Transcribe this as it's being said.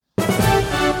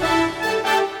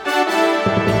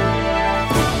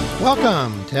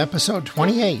Welcome to episode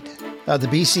 28 of the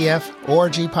BCF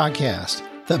ORG podcast,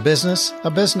 The Business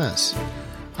of Business.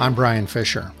 I'm Brian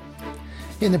Fisher.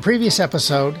 In the previous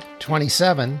episode,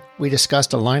 27, we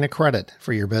discussed a line of credit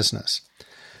for your business.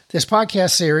 This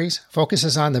podcast series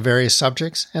focuses on the various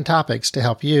subjects and topics to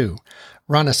help you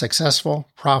run a successful,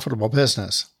 profitable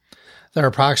business. They're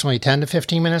approximately 10 to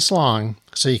 15 minutes long,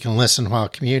 so you can listen while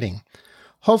commuting.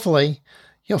 Hopefully,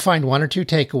 you'll find one or two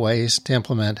takeaways to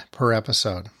implement per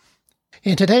episode.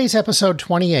 In today's episode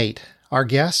 28, our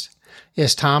guest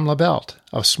is Tom LaBelt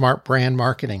of Smart Brand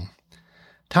Marketing.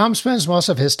 Tom spends most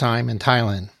of his time in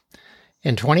Thailand.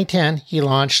 In 2010, he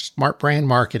launched Smart Brand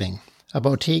Marketing, a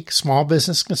boutique small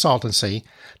business consultancy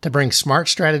to bring smart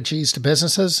strategies to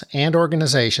businesses and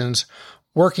organizations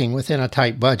working within a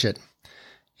tight budget.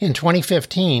 In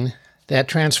 2015, that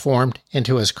transformed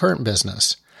into his current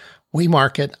business, We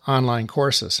Market Online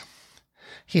Courses.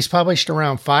 He's published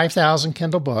around 5,000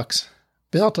 Kindle books,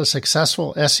 built a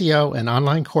successful SEO and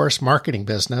online course marketing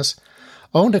business,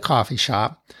 owned a coffee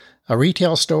shop, a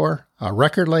retail store, a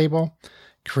record label,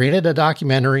 created a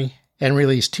documentary, and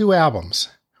released 2 albums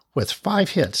with 5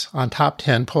 hits on top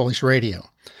 10 Polish radio.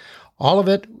 All of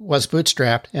it was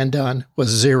bootstrapped and done with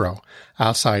 0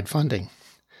 outside funding.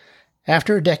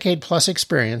 After a decade-plus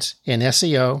experience in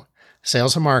SEO,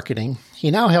 sales and marketing,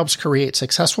 he now helps create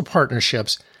successful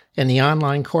partnerships in the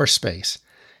online course space.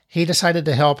 He decided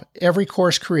to help every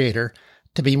course creator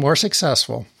to be more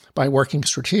successful by working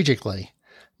strategically,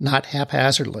 not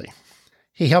haphazardly.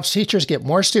 He helps teachers get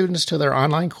more students to their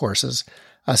online courses,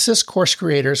 assist course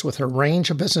creators with a range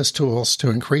of business tools to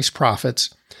increase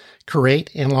profits, create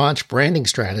and launch branding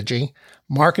strategy,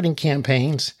 marketing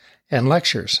campaigns, and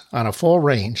lectures on a full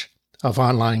range of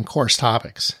online course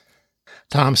topics.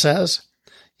 Tom says,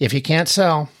 if you can't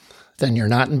sell, then you're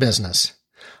not in business.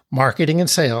 Marketing and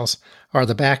sales are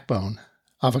the backbone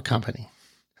of a company.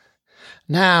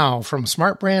 Now, from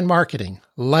Smart Brand Marketing,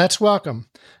 let's welcome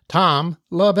Tom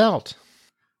LaBelt.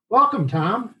 Welcome,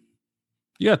 Tom.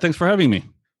 Yeah, thanks for having me.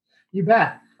 You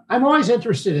bet. I'm always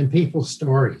interested in people's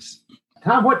stories.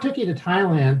 Tom, what took you to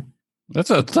Thailand? That's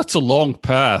a long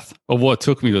path of what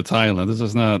took me to Thailand. This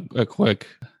is not a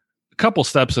couple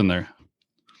steps in there.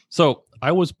 So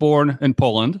I was born in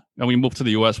Poland, and we moved to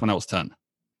the U.S. when I was 10.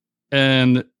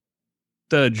 And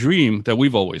the dream that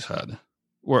we've always had,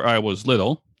 where I was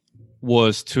little,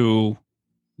 was to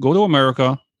go to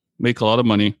America, make a lot of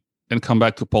money, and come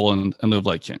back to Poland and live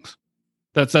like kings.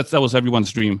 That was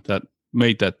everyone's dream that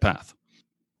made that path.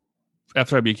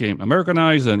 After I became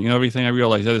Americanized and everything, I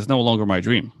realized that is no longer my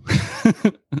dream.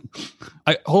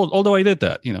 Although I did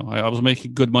that, I was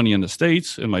making good money in the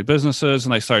States in my businesses,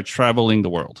 and I started traveling the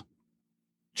world,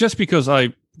 just because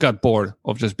I got bored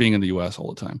of just being in the U.S.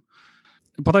 all the time.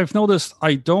 But I've noticed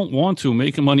I don't want to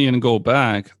make money and go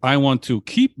back. I want to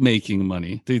keep making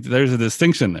money. There's a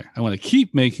distinction there. I want to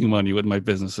keep making money with my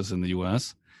businesses in the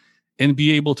U.S. and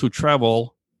be able to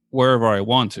travel wherever I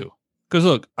want to. Because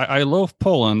look, I love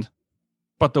Poland,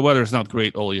 but the weather is not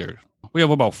great all year. We have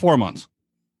about 4 months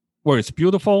where it's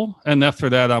beautiful, and after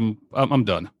that, I'm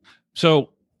done. So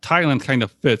Thailand kind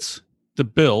of fits the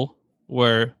bill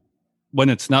where when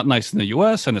it's not nice in the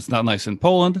U.S. and it's not nice in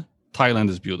Poland, Thailand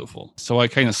is beautiful. So I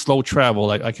kind of slow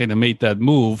travel. I kind of made that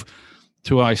move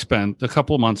I spent a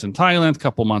couple of months in Thailand, a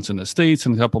couple of months in the States,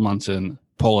 and a couple of months in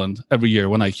Poland every year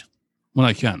when I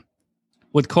can.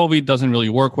 With COVID, it doesn't really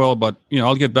work well, but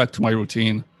I'll get back to my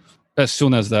routine as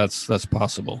soon as that's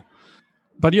possible.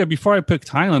 But yeah, before I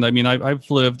picked Thailand, I've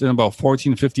lived in about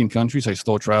 14, 15 countries. I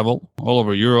still travel all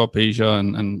over Europe, Asia,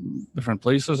 and different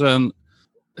places. And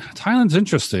Thailand's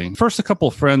interesting. First, a couple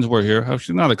of friends were here.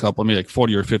 Actually, not a couple, maybe like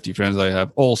 40 or 50 friends I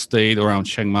have, all stayed around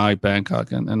Chiang Mai,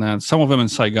 Bangkok, and then some of them in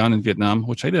Saigon in Vietnam,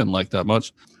 which I didn't like that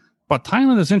much. But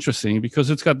Thailand is interesting because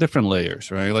it's got different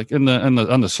layers, right? Like on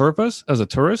the surface, as a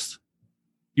tourist,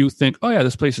 you think, oh yeah,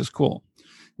 this place is cool.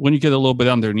 When you get a little bit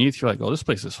underneath, you're like, oh, this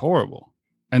place is horrible.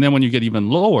 And then when you get even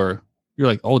lower, you're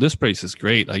like, oh, this place is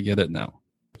great. I get it now.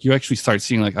 You actually start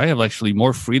seeing like, I have actually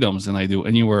more freedoms than I do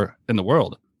anywhere in the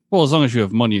world. Well, as long as you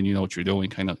have money and you know what you're doing,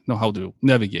 kind of know how to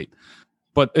navigate.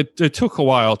 But it took a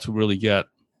while to really get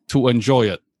to enjoy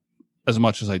it as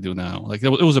much as I do now. Like it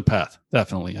was a path,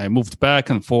 definitely. I moved back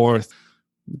and forth.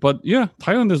 But yeah,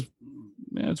 Thailand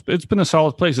it's been a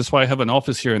solid place. That's why I have an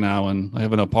office here now, and I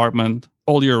have an apartment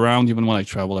all year round, even when I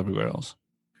travel everywhere else.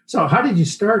 So how did you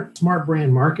start Smart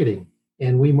Brand Marketing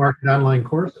and We Market Online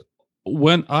Courses?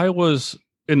 When I was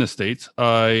in the States,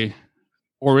 I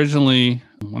originally,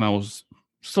 when I was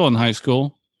still in high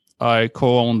school, I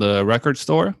co-owned a record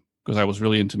store because I was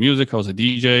really into music. I was a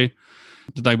DJ.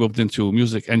 Then I moved into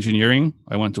music engineering.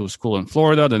 I went to school in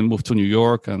Florida, then moved to New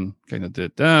York and kind of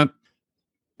did that.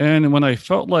 And when I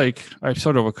felt like I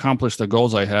sort of accomplished the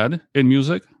goals I had in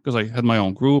music, because I had my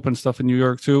own group and stuff in New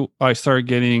York too, I started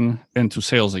getting into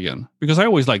sales again because I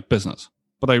always liked business.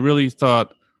 But I really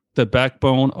thought the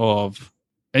backbone of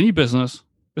any business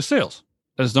is sales.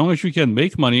 As long as you can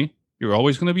make money, you're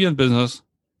always going to be in business,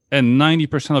 and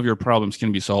 90% of your problems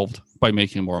can be solved by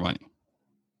making more money.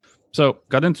 So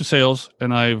got into sales,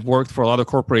 and I've worked for a lot of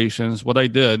corporations. What I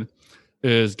did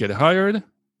is get hired,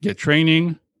 get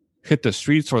training, hit the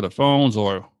streets or the phones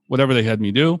or whatever they had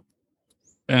me do.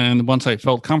 And once I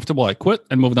felt comfortable, I quit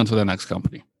and moved on to the next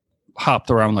company.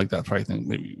 Hopped around like that for, I think,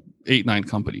 maybe 8-9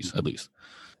 companies at least.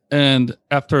 And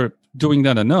after doing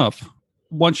that enough,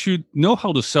 once you know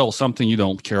how to sell something you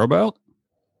don't care about,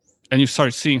 and you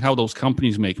start seeing how those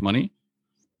companies make money,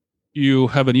 you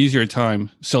have an easier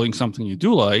time selling something you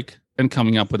do like and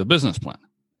coming up with a business plan.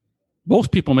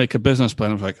 Most people make a business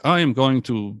plan of like, I am going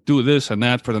to do this and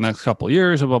that for the next couple of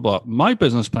years, blah, blah. My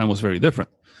business plan was very different.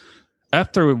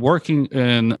 After working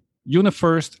in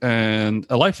UniFirst and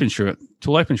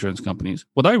two life insurance companies,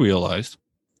 what I realized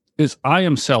is I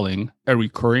am selling a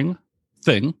recurring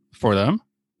thing for them.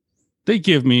 They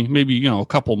give me maybe, a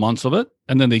couple months of it,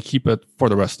 and then they keep it for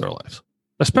the rest of their lives,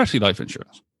 especially life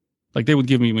insurance. Like they would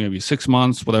give me maybe 6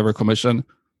 months, whatever commission,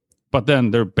 but then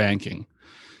they're banking.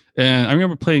 And I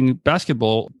remember playing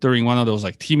basketball during one of those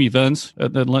like team events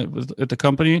at the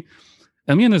company.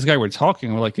 And me and this guy were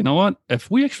talking. We're like, you know what?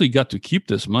 If we actually got to keep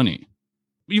this money,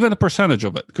 even a percentage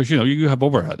of it, because, you have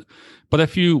overhead. But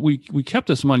if we kept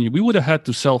this money, we would have had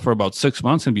to sell for about 6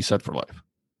 months and be set for life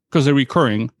because they're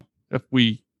recurring. If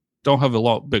we don't have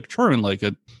a big churn like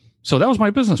it. So that was my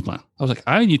business plan. I was like,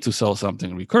 I need to sell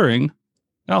something recurring.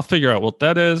 And I'll figure out what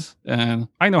that is. And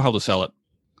I know how to sell it.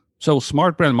 So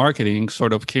smart brand marketing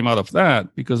sort of came out of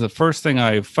that because the first thing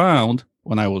I found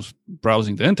when I was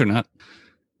browsing the internet,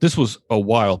 this was a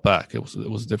while back. It was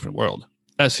a different world.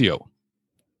 SEO.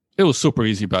 It was super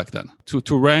easy back then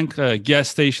to rank a gas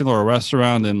station or a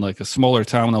restaurant in like a smaller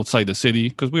town outside the city,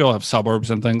 because we all have suburbs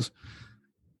and things.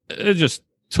 It just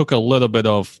took a little bit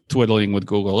of twiddling with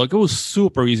Google. Like it was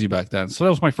super easy back then. So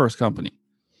that was my first company.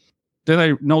 Then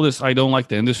I noticed I don't like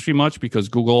the industry much because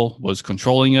Google was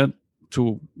controlling it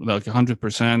to like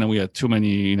 100%, and we had too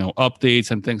many,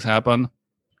 updates and things happen.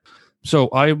 So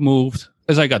I moved,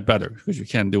 as I got better, because you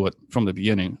can't do it from the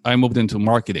beginning, I moved into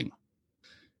marketing.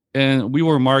 And we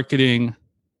were marketing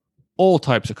all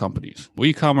types of companies,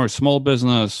 e-commerce, small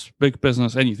business, big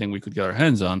business, anything we could get our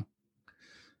hands on.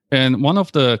 And one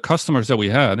of the customers that we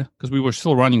had, because we were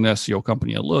still running the SEO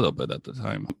company a little bit at the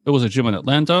time, it was a gym in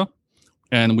Atlanta.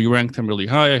 And we ranked him really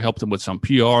high. I helped him with some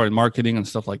PR and marketing and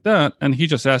stuff like that. And he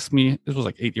just asked me, this was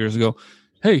like 8 years ago,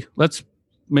 hey, let's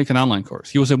make an online course.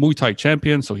 He was a Muay Thai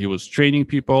champion, so he was training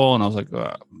people. And I was like,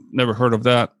 never heard of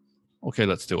that. Okay,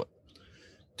 let's do it.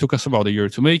 Took us about a year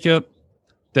to make it.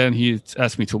 Then he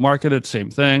asked me to market it.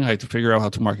 Same thing. I had to figure out how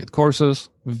to market courses.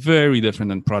 Very different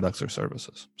than products or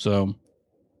services. So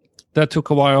that took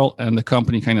a while. And the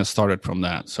company kind of started from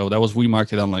that. So that was We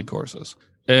Market Online Courses.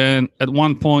 And at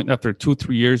one point, after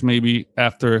 2-3 years, maybe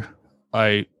after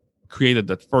I created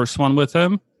that first one with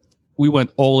him, we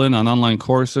went all in on online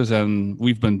courses, and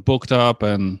we've been booked up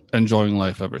and enjoying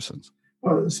life ever since.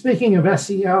 Well, speaking of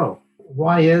SEO,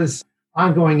 why is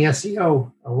ongoing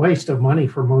SEO a waste of money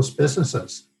for most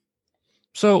businesses?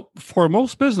 So for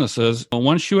most businesses,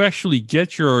 once you actually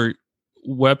get your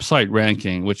website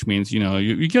ranking, which means,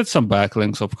 you get some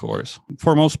backlinks, of course.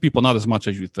 For most people, not as much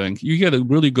as you think. You get a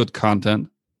really good content,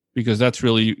 because that's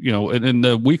really, in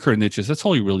the weaker niches, that's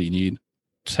all you really need.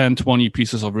 10, 20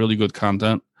 pieces of really good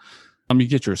content. You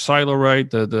get your silo right,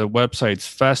 the website's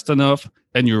fast enough,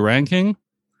 and you're ranking,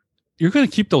 you're going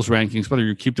to keep those rankings, whether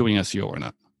you keep doing SEO or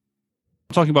not.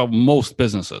 I'm talking about most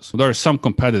businesses. There are some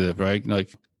competitive, right?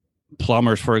 Like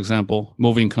plumbers, for example,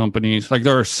 moving companies. Like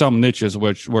there are some niches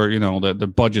where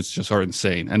the budgets just are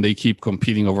insane and they keep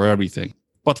competing over everything.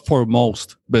 But for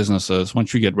most businesses,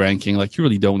 once you get ranking, like you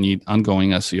really don't need ongoing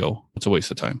SEO. It's a waste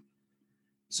of time.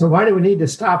 So why do we need to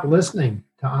stop listening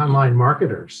to online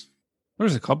marketers?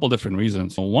 There's a couple different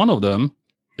reasons. One of them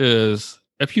is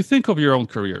if you think of your own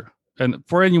career, and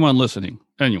for anyone listening,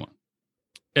 and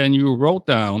you wrote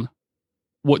down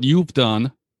what you've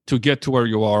done to get to where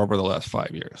you are over the last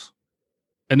 5 years.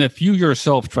 And if you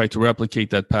yourself try to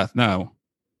replicate that path now,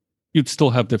 you'd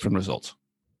still have different results.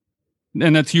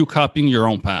 And that's you copying your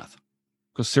own path,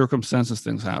 because circumstances,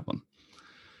 things happen.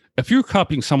 If you're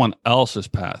copying someone else's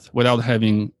path without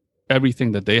having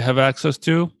everything that they have access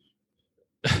to,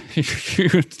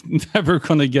 you're never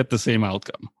going to get the same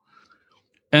outcome.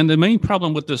 And the main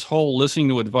problem with this whole listening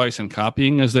to advice and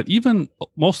copying is that even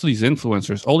most of these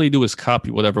influencers, all they do is copy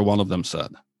whatever one of them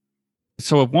said.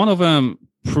 So if one of them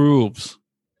proves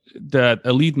that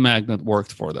a lead magnet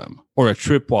worked for them, or a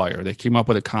tripwire, they came up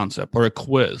with a concept, or a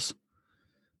quiz,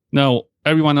 now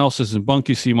everyone else is in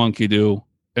monkey see, monkey do,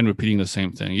 and repeating the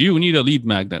same thing. You need a lead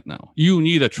magnet now. You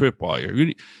need a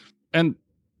tripwire. And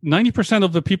 90%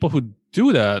 of the people who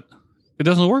do that, it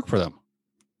doesn't work for them.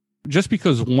 Just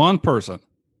because one person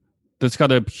that's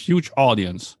got a huge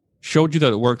audience showed you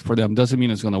that it worked for them doesn't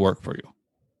mean it's going to work for you.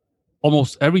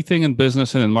 Almost everything in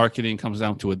business and in marketing comes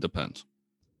down to it depends.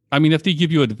 I mean, if they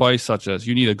give you advice such as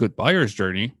you need a good buyer's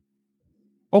journey,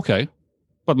 okay,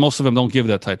 but most of them don't give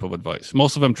that type of advice.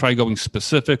 Most of them try going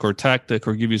specific or tactic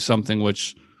or give you something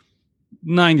which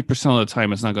 90% of the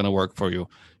time is not going to work for you.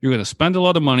 You're going to spend a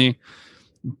lot of money,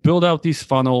 build out these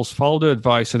funnels, follow the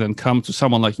advice, and then come to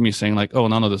someone like me saying like, oh,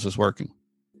 none of this is working.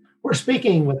 We're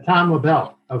speaking with Tom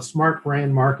LaBelle of Smart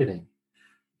Brand Marketing.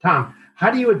 Tom, how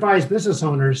do you advise business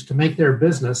owners to make their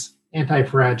business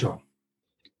anti-fragile?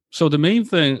 So the main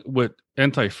thing with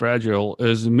anti-fragile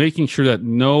is making sure that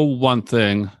no one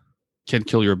thing can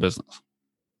kill your business,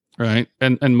 right?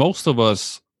 And most of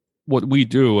us, what we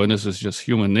do, and this is just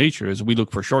human nature, is we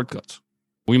look for shortcuts.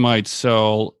 We might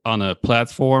sell on a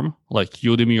platform like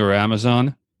Udemy or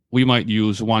Amazon. We might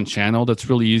use one channel that's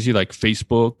really easy, like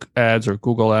Facebook ads or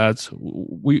Google ads.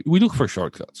 We look for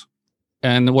shortcuts.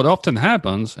 And what often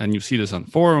happens, and you see this on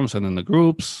forums and in the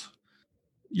groups,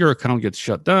 your account gets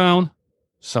shut down,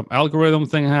 some algorithm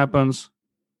thing happens,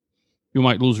 you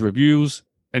might lose reviews,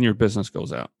 and your business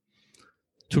goes out.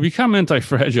 To become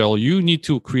anti-fragile, you need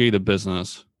to create a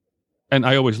business, and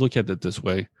I always look at it this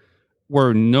way,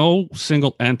 where no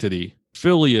single entity,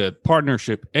 affiliate,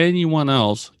 partnership, anyone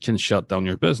else can shut down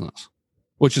your business,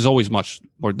 which is always much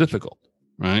more difficult,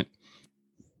 right?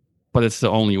 But it's the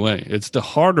only way. It's the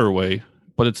harder way,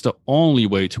 but it's the only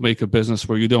way to make a business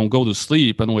where you don't go to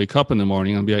sleep and wake up in the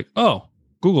morning and be like, oh,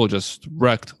 Google just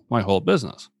wrecked my whole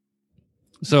business.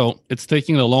 So it's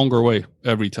taking the longer way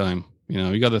every time.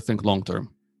 You got to think long term.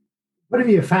 What have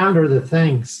you found are the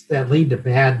things that lead to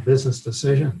bad business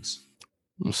decisions?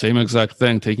 Same exact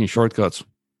thing, taking shortcuts.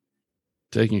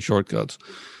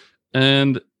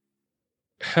 And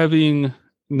having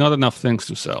not enough things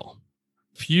to sell.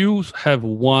 If you have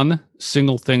one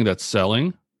single thing that's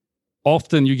selling,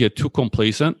 often you get too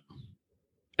complacent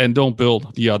and don't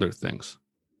build the other things.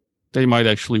 They might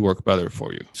actually work better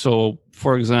for you. So,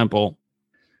 for example,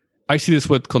 I see this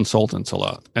with consultants a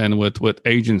lot and with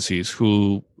agencies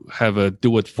who have a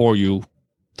do-it-for-you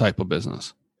type of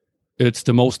business. It's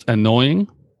the most annoying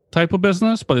type of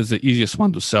business, but it's the easiest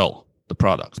one to sell the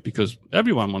products because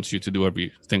everyone wants you to do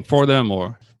everything for them.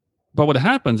 But what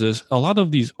happens is a lot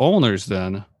of these owners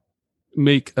then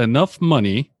make enough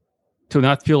money to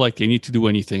not feel like they need to do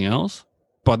anything else,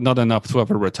 but not enough to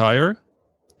ever retire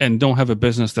and don't have a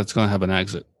business that's going to have an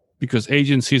exit because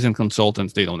agencies and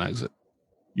consultants, they don't exit.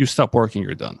 You stop working,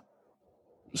 you're done.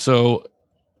 So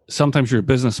sometimes your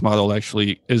business model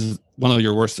actually is one of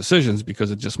your worst decisions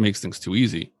because it just makes things too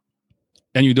easy.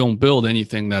 And you don't build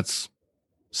anything that's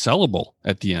sellable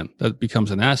at the end. That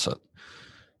becomes an asset.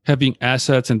 Having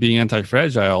assets and being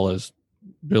anti-fragile is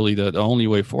really the only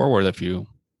way forward if you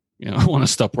want to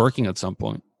stop working at some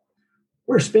point.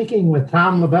 We're speaking with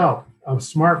Tom LaBelle of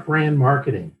Smart Brand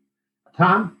Marketing.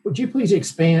 Tom, would you please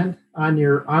expand on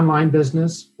your online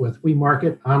business with We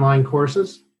Market online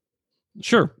courses?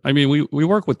 Sure. I mean, we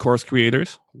work with course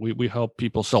creators. We help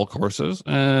people sell courses.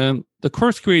 And the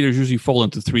course creators usually fall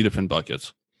into three different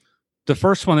buckets. The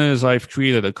first one is I've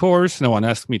created a course. No one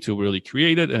asked me to really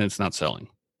create it, and it's not selling.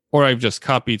 Or I've just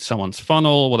copied someone's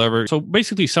funnel, whatever. So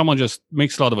basically, someone just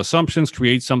makes a lot of assumptions,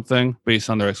 creates something based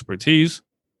on their expertise.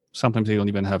 Sometimes they don't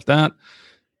even have that.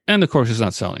 And the course is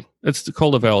not selling. It's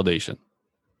called a validation.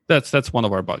 That's one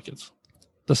of our buckets.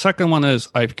 The second one is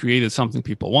I've created something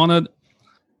people wanted.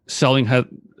 Selling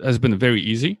has been very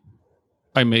easy.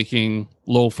 I'm making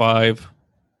low 5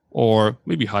 or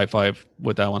maybe high 5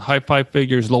 with that one. High 5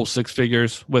 figures, low 6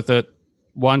 figures with it.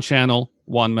 One channel,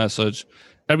 one message.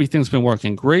 Everything's been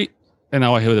working great. And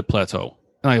now I hit a plateau.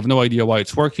 And I have no idea why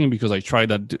it's working because I tried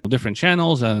that different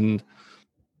channels and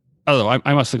I don't know,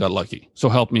 I must have got lucky. So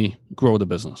help me grow the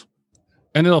business.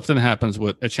 And it often happens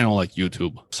with a channel like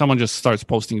YouTube. Someone just starts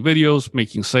posting videos,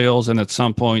 making sales, and at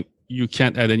some point, you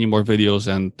can't add any more videos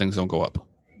and things don't go up.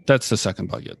 That's the second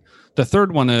bucket. The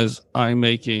third one is I'm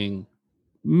making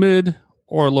mid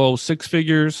or low 6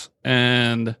 figures,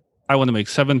 and I want to make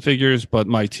 7 figures, but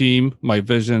my team, my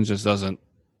vision just doesn't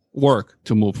work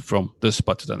to move from this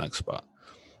spot to the next spot.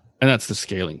 And that's the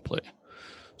scaling play.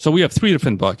 So we have 3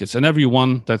 different buckets, and every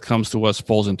one that comes to us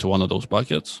falls into one of those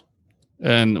buckets.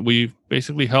 And we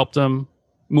basically help them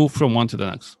move from one to the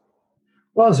next.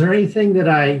 Well, is there anything that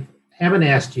I haven't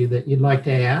asked you that you'd like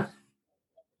to add?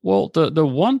 Well, the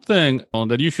one thing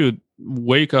that you should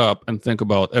wake up and think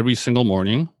about every single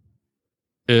morning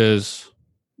is,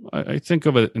 I think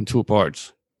of it in 2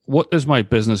 parts. What is my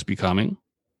business becoming,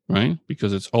 right?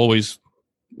 Because it's always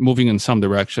moving in some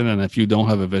direction. And if you don't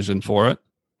have a vision for it,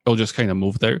 it'll just kind of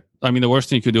move there. I mean, the worst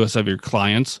thing you could do is have your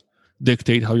clients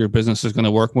dictate how your business is going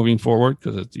to work moving forward,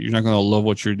 because you're not going to love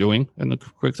what you're doing in the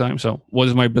quick time. So what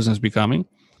is my business becoming?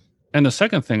 And the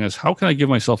second thing is, how can I give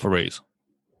myself a raise?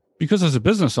 Because as a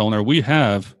business owner, we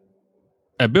have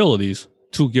abilities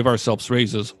to give ourselves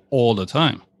raises all the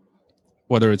time,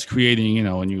 whether it's creating,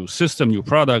 a new system, new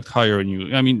product,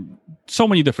 so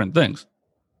many different things.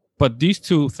 But these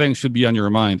 2 things should be on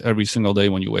your mind every single day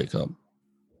when you wake up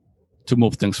to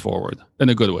move things forward in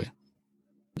a good way.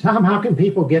 Tom, how can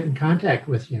people get in contact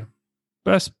with you?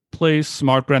 Best place,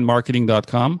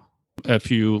 smartbrandmarketing.com.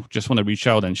 If you just want to reach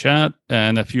out and chat,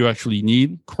 and if you actually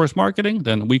need course marketing,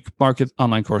 then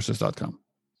wemarketonlinecourses.com.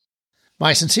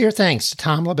 My sincere thanks to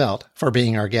Tom LaBelle for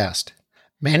being our guest.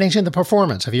 Managing the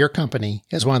performance of your company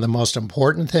is one of the most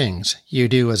important things you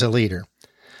do as a leader.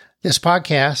 This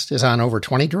podcast is on over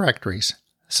 20 directories.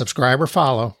 Subscribe or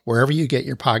follow wherever you get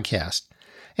your podcast.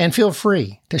 And feel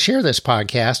free to share this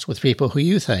podcast with people who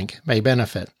you think may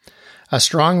benefit. A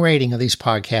strong rating of these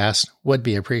podcasts would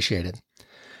be appreciated.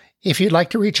 If you'd like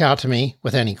to reach out to me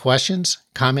with any questions,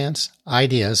 comments,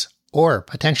 ideas, or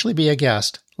potentially be a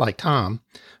guest like Tom,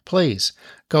 please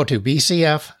go to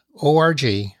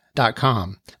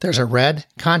bcforg.com. There's a red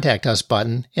Contact Us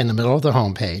button in the middle of the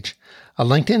homepage. A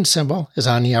LinkedIn symbol is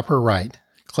on the upper right.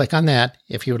 Click on that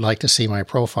if you would like to see my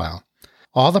profile.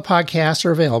 All the podcasts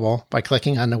are available by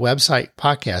clicking on the website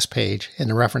podcast page in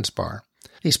the reference bar.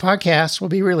 These podcasts will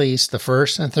be released the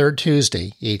first and third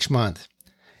Tuesday each month.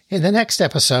 In the next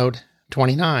episode,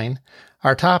 29,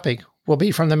 our topic will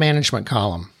be from the management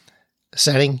column,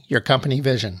 setting your company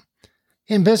vision.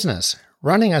 In business,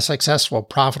 running a successful,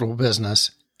 profitable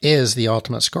business is the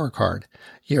ultimate scorecard.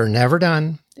 You're never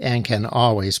done and can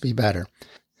always be better.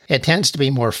 It tends to be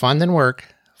more fun than work,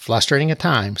 frustrating at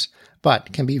times,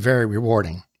 but can be very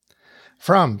rewarding.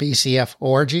 From BCF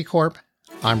ORG Corp.,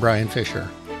 I'm Brian Fisher.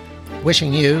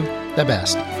 Wishing you the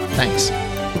best. Thanks.